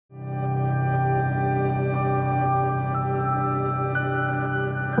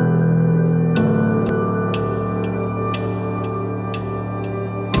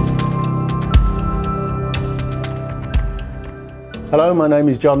Hello, my name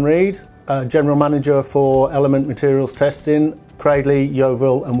is John Reid, General Manager for Element Materials Testing, Cradley,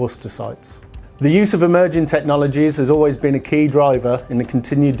 Yeovil and Worcester sites. The use of emerging technologies has always been a key driver in the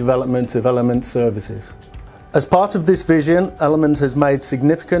continued development of Element services. As part of this vision, Element has made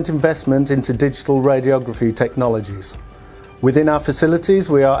significant investment into digital radiography technologies. Within our facilities,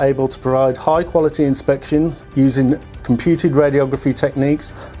 we are able to provide high-quality inspections using computed radiography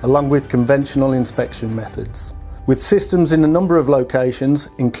techniques along with conventional inspection methods. With systems in a number of locations,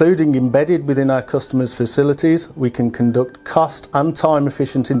 including embedded within our customers' facilities, we can conduct cost and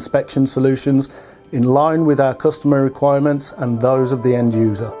time-efficient inspection solutions in line with our customer requirements and those of the end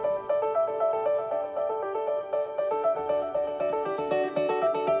user.